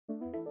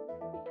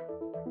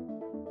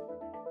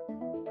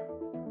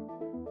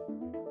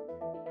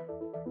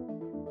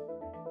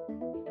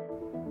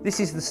This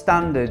is the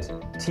standard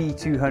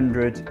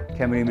T200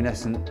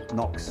 Chemiluminescence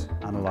NOx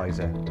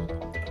Analyser.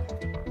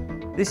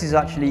 This is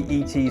actually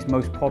ET's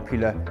most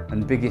popular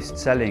and biggest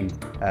selling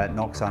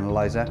NOx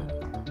analyzer,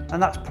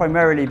 and that's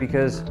primarily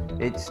because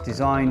it's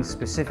designed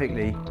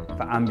specifically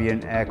for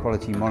ambient air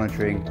quality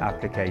monitoring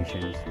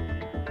applications.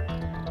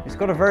 It's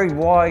got a very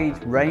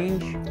wide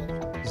range,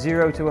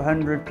 0 to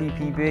 100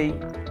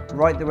 ppb,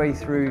 right the way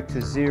through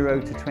to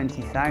 0 to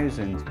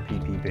 20,000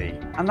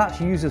 ppb, and that's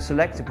user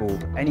selectable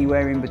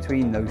anywhere in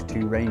between those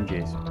two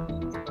ranges.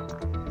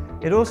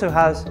 It also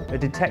has a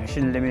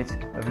detection limit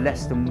of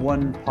less than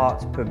 1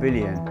 part per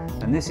billion,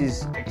 and this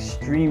is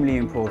extremely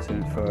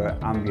important for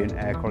ambient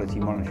air quality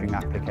monitoring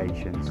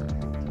applications.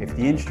 If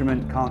the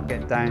instrument can't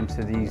get down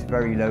to these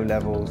very low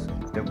levels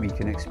that we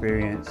can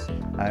experience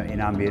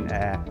in ambient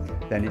air,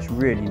 then it's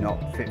really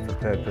not fit for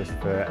purpose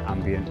for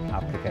ambient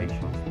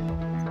applications.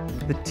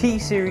 The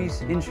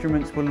T-series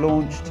instruments were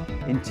launched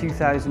in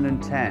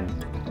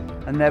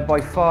 2010, and they're by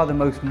far the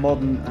most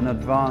modern and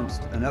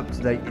advanced and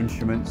up-to-date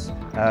instruments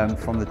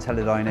from the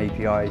Teledyne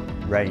API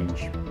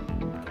range.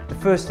 The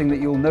first thing that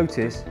you'll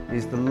notice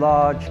is the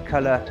large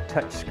colour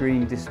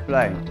touchscreen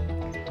display.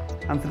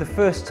 And for the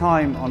first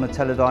time on a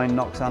Teledyne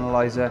NOx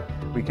Analyser,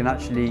 we can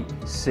actually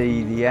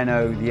see the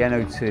NO, the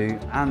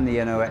NO2 and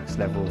the NOx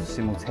levels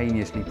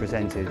simultaneously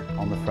presented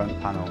on the front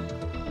panel.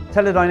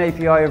 Teledyne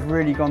API have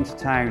really gone to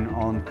town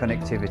on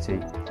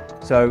connectivity.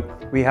 So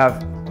we have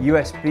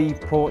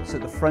USB ports at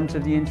the front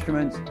of the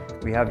instrument,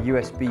 we have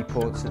USB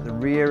ports at the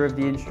rear of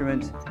the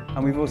instrument,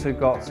 and we've also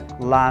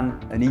got LAN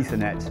and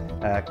Ethernet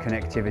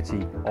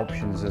connectivity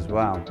options as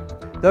well.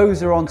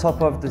 Those are on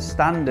top of the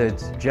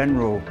standard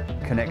general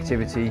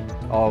connectivity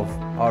of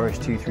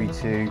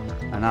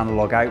RS-232 and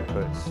analog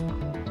outputs.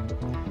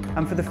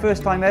 And for the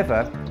first time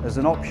ever, as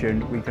an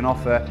option, we can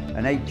offer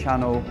an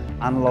 8-channel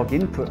analog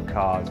input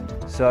card.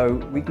 So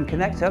we can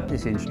connect up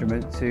this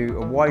instrument to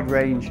a wide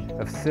range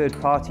of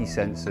third-party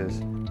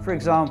sensors. For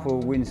example,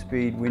 wind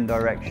speed, wind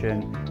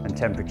direction, and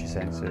temperature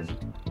sensors.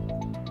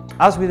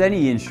 As with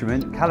any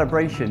instrument,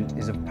 calibration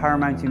is of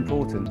paramount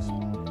importance.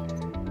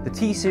 The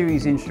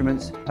T-series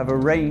instruments have a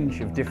range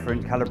of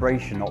different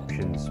calibration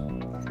options.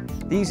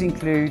 These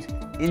include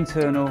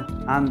internal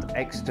and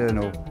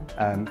external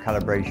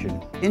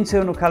calibration.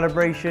 Internal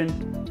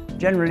calibration,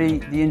 generally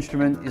the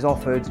instrument is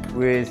offered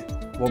with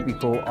what we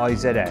call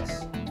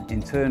IZS,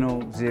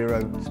 internal zero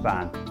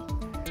span.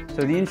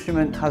 So the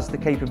instrument has the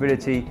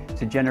capability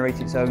to generate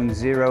its own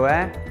zero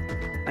air,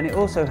 and it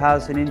also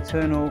has an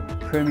internal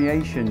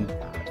permeation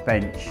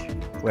bench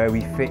where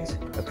we fit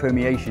a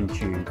permeation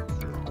tube.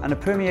 And a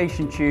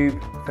permeation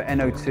tube for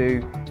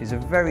NO2 is a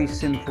very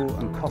simple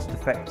and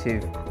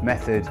cost-effective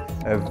method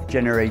of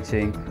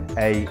generating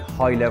a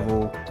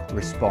high-level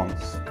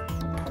response.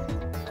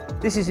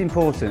 This is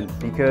important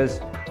because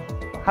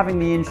having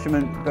the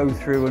instrument go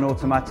through an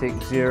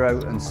automatic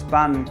zero and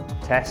span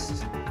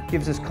test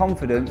gives us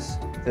confidence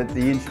that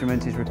the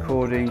instrument is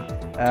recording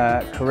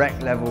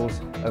correct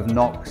levels of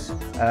NOx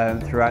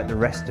throughout the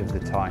rest of the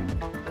time.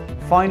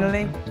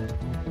 Finally,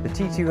 the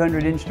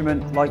T200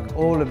 instrument, like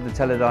all of the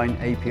Teledyne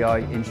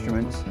API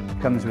instruments,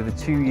 comes with a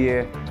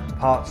 2-year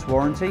parts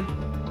warranty.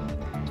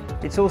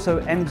 It's also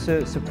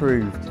MCerts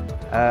approved,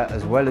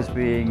 as well as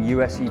being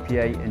US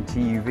EPA and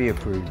TÜV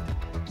approved.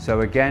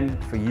 So again,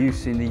 for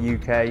use in the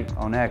UK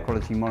on air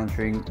quality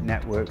monitoring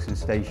networks and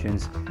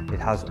stations,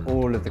 it has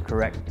all of the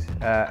correct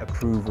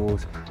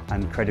approvals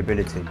and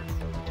credibility.